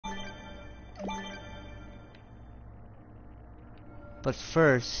But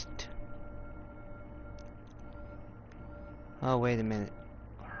first... Oh, wait a minute.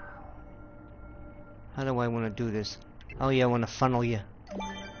 How do I want to do this? Oh yeah, I want to funnel you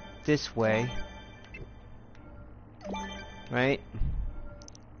this way. Right?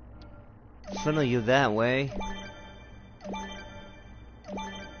 Funnel you that way.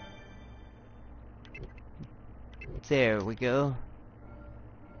 There we go.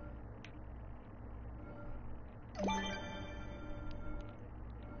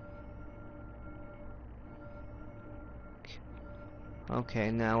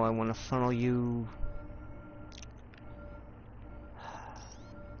 Okay, now I want to funnel you.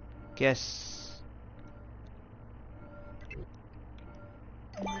 Guess.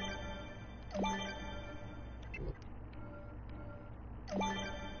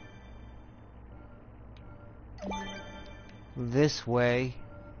 This way.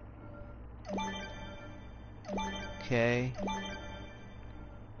 Okay.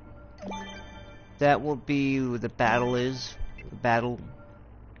 That will be where the battle is. The battle.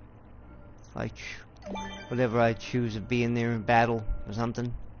 Whatever I choose of being there in battle or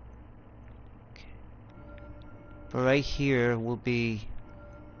something. Okay. But right here will be.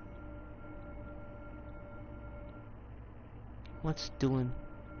 What's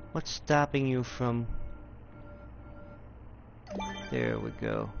stopping you from? There we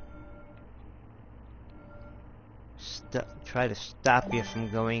go. Try to stop you from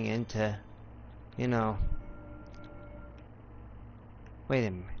going into, you know. Wait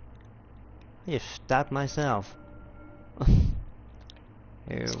a minute. I just stopped myself.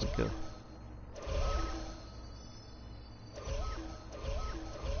 There we go.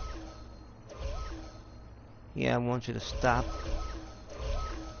 Yeah, I want you to stop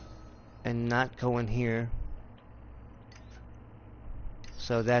and not go in here.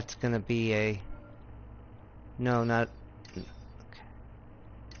 So that's gonna be a... No, not... Okay.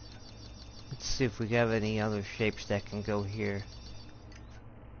 Let's see if we have any other shapes that can go here.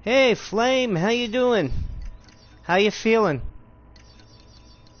 Hey, Flame, how you doing? How you feeling?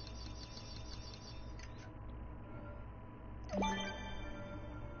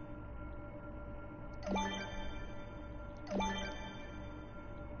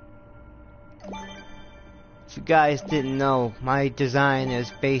 If you guys didn't know, my design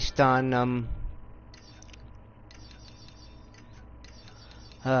is based on,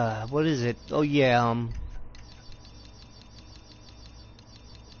 what is it? Oh yeah,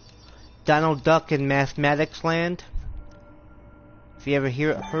 Donald Duck in Mathematics Land. If you ever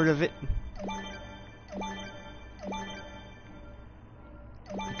heard of it.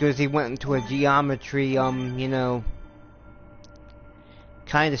 Because he went into a geometry, you know,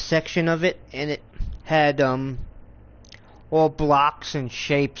 kind of section of it, and it had, all blocks and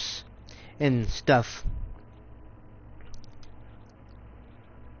shapes and stuff.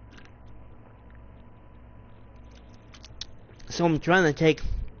 So I'm trying to take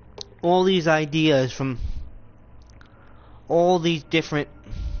all these ideas from all these different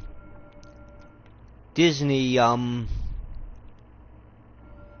Disney,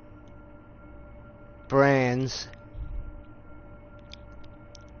 brands,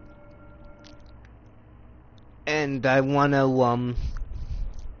 and I want to,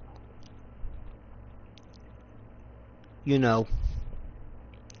 you know,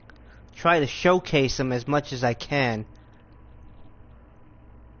 try to showcase them as much as I can.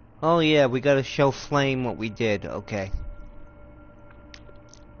 Oh yeah, we gotta show Flame what we did. Okay.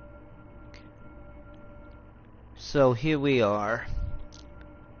 So here we are.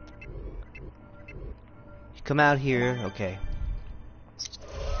 You come out here. Okay.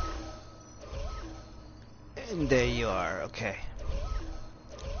 And there you are. Okay.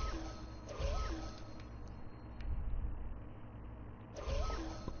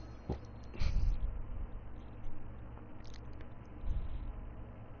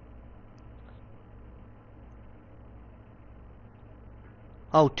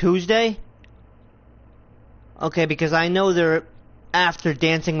 Oh, Tuesday? Okay, because I know they're after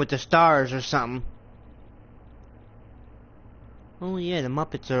Dancing with the Stars or something. Oh yeah, the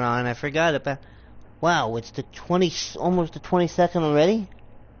Muppets are on. I forgot about... Wow, it's the almost the 22nd already?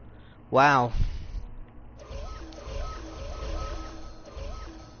 Wow.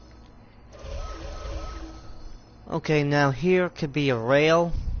 Okay, now here could be a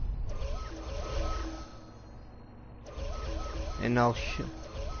rail. And I'll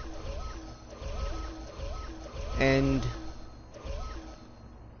and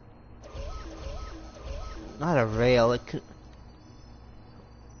not a rail, it could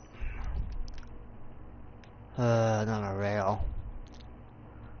not a rail.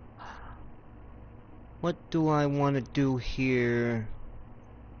 What do I want to do here?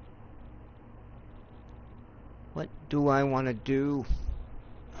 What do I want to do?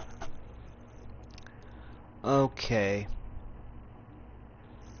 Okay.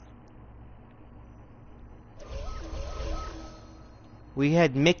 We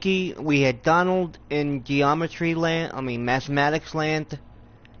had Mickey, we had Donald in Geometry Land, I mean Mathematics Land.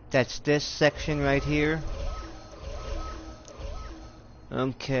 That's this section right here.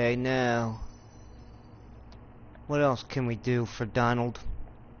 Okay, now, what else can we do for Donald?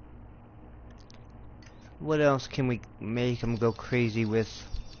 What else can we make him go crazy with?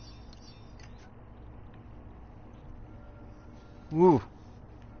 Woo!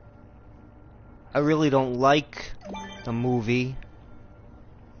 I really don't like the movie,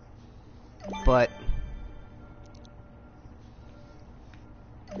 but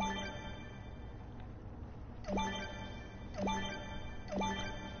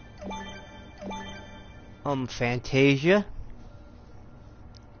Fantasia.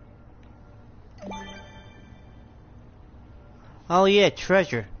 Oh yeah,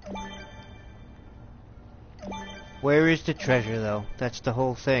 treasure. Where is the treasure though? That's the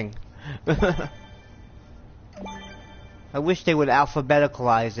whole thing. I wish they would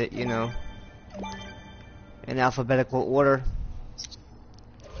alphabeticalize it, you know, in alphabetical order.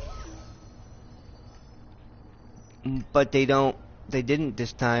 But they don't. They didn't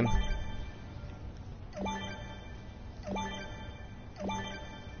this time.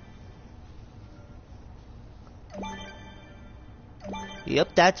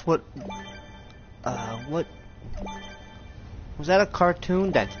 Yep, that's what. What was that? A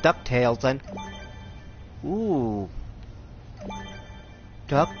cartoon? That's DuckTales then. Ooh,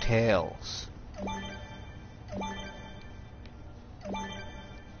 DuckTales.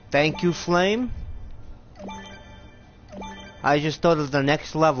 Thank you, Flame. I just thought of the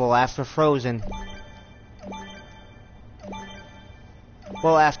next level after Frozen.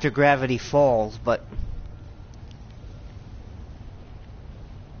 Well, after Gravity Falls, but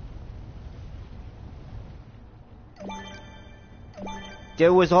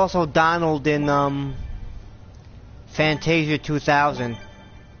there was also Donald in Fantasia 2000.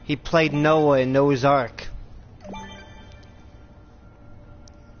 He played Noah in Noah's Ark.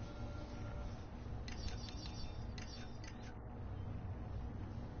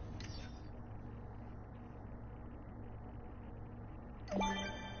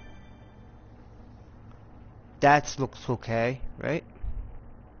 That looks okay, right?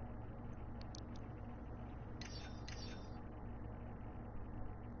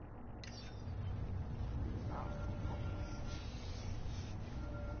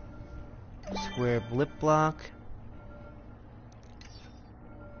 Square blip block.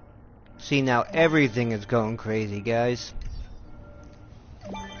 See, now everything is going crazy, guys.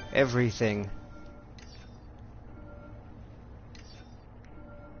 Everything.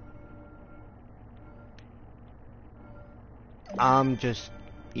 I'm just,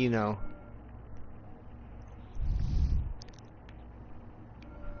 you know,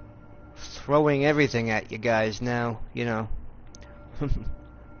 throwing everything at you guys now, you know.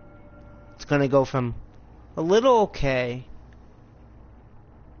 It's gonna go from a little okay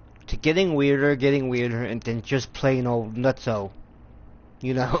to getting weirder, and then just plain old nutso,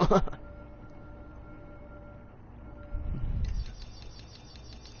 you know.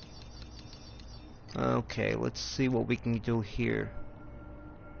 Okay, let's see what we can do here.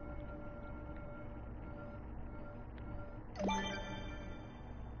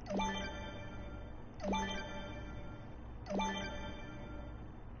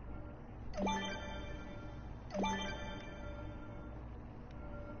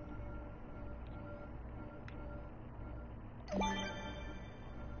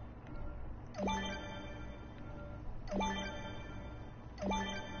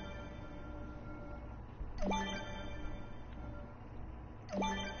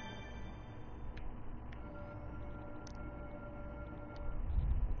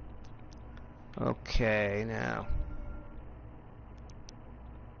 Okay, now.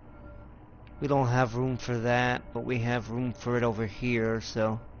 We don't have room for that, but we have room for it over here,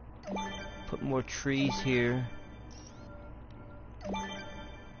 so put more trees here.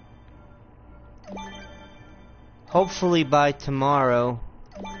 Hopefully by tomorrow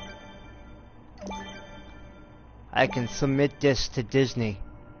I can submit this to Disney.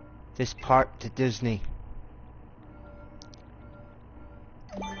 This part to Disney.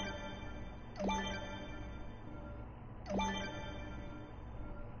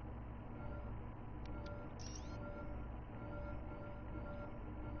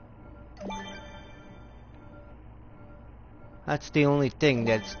 That's the only thing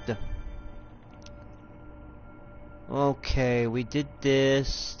that's the... Okay, we did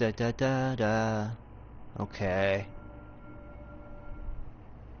this. Da da da da. Okay.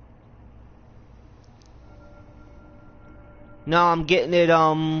 No, I'm getting it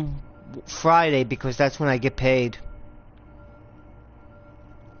Friday because that's when I get paid.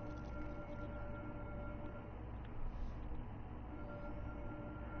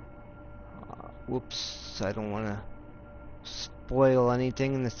 Whoops, I don't want to spoil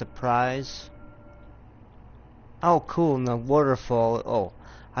anything in the surprise. Oh, cool, and the waterfall. Oh,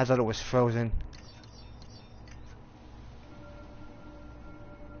 I thought it was frozen.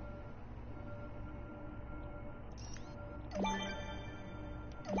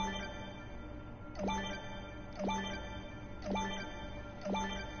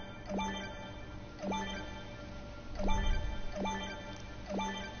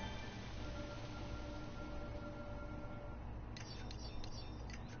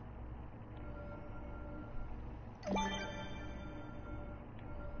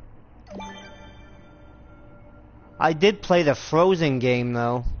 I did play the Frozen game,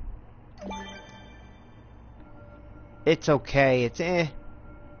 though. It's okay, it's eh.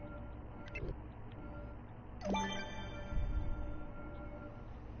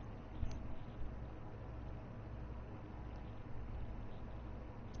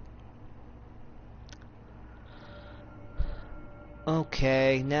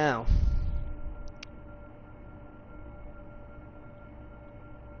 Okay, now.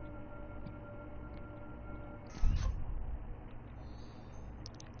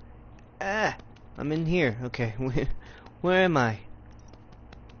 Ah, I'm in here. Okay, where am I?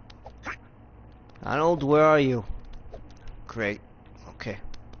 Arnold, where are you? Great. Okay.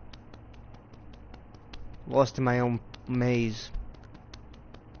 Lost in my own maze.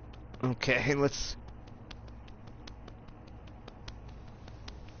 Okay, let's...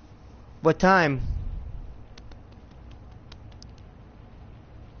 What time?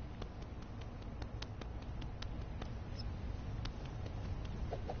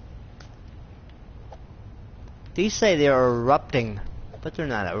 These say they're erupting, but they're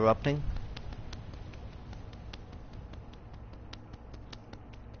not erupting.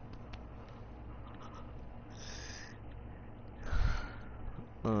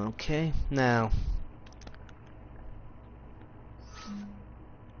 Okay, now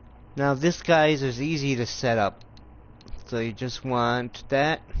this guy's is easy to set up. So you just want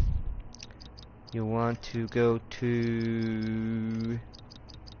that. You want to go to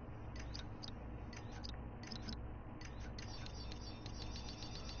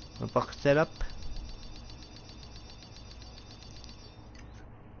a box setup.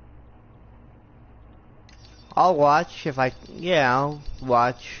 I'll watch if I... Yeah, I'll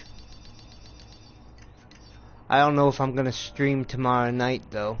watch. I don't know if I'm gonna stream tomorrow night,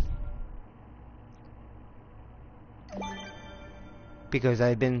 though. Because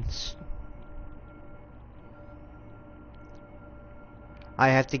I've been... I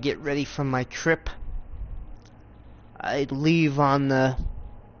have to get ready for my trip. I leave on the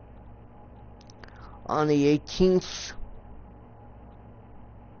 18th.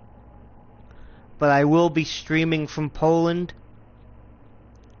 But I will be streaming from Poland.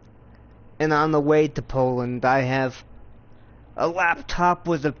 And on the way to Poland, I have a laptop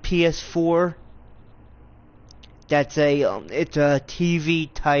with a PS4. That's it's a TV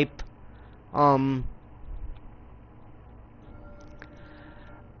type, a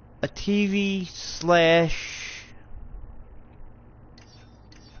TV slash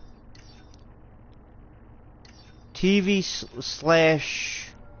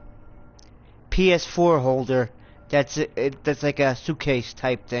PS4 holder. That's that's like a suitcase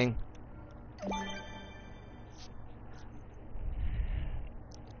type thing.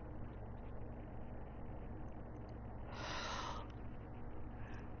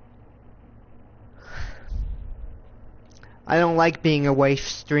 I don't like being away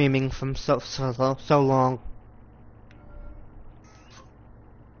streaming from so long.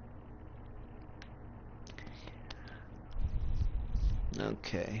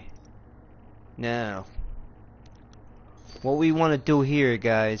 Okay. Now, what we want to do here,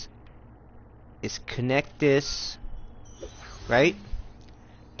 guys, is connect this, right,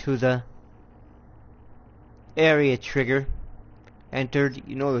 to the area trigger. Entered,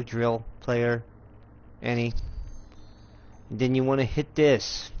 you know the drill, player, any. Then you want to hit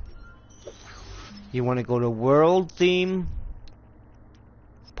this. You want to go to world theme,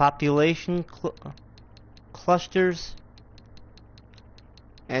 population clusters,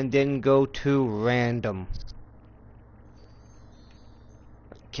 and then go to random.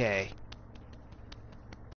 Okay.